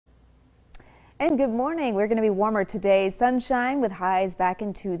And good morning. We're going to be warmer today. Sunshine with highs back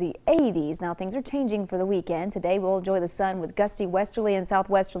into the 80s. Now things are changing for the weekend. Today we'll enjoy the sun with gusty westerly and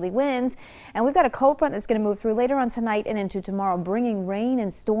southwesterly winds. And we've got a cold front that's going to move through later on tonight and into tomorrow, bringing rain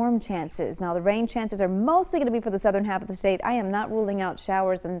and storm chances. Now the rain chances are mostly going to be for the southern half of the state. I am not ruling out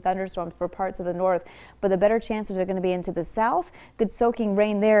showers and thunderstorms for parts of the north, but the better chances are going to be into the south. Good soaking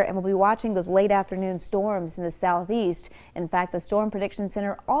rain there, and we'll be watching those late afternoon storms in the southeast. In fact, the Storm Prediction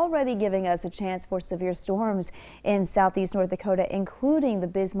Center already giving us a chance for severe storms in southeast North Dakota, including the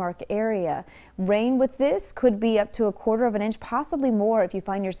Bismarck area. Rain with this could be up to 1/4 of an inch, possibly more if you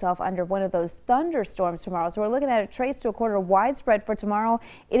find yourself under one of those thunderstorms tomorrow. So we're looking at a trace to 1/4 widespread for tomorrow.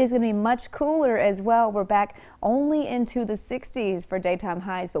 It is going to be much cooler as well. We're back only into the 60s for daytime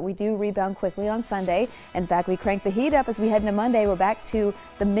highs, but we do rebound quickly on Sunday. In fact, we crank the heat up as we head into Monday. We're back to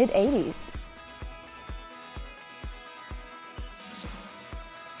the mid 80s.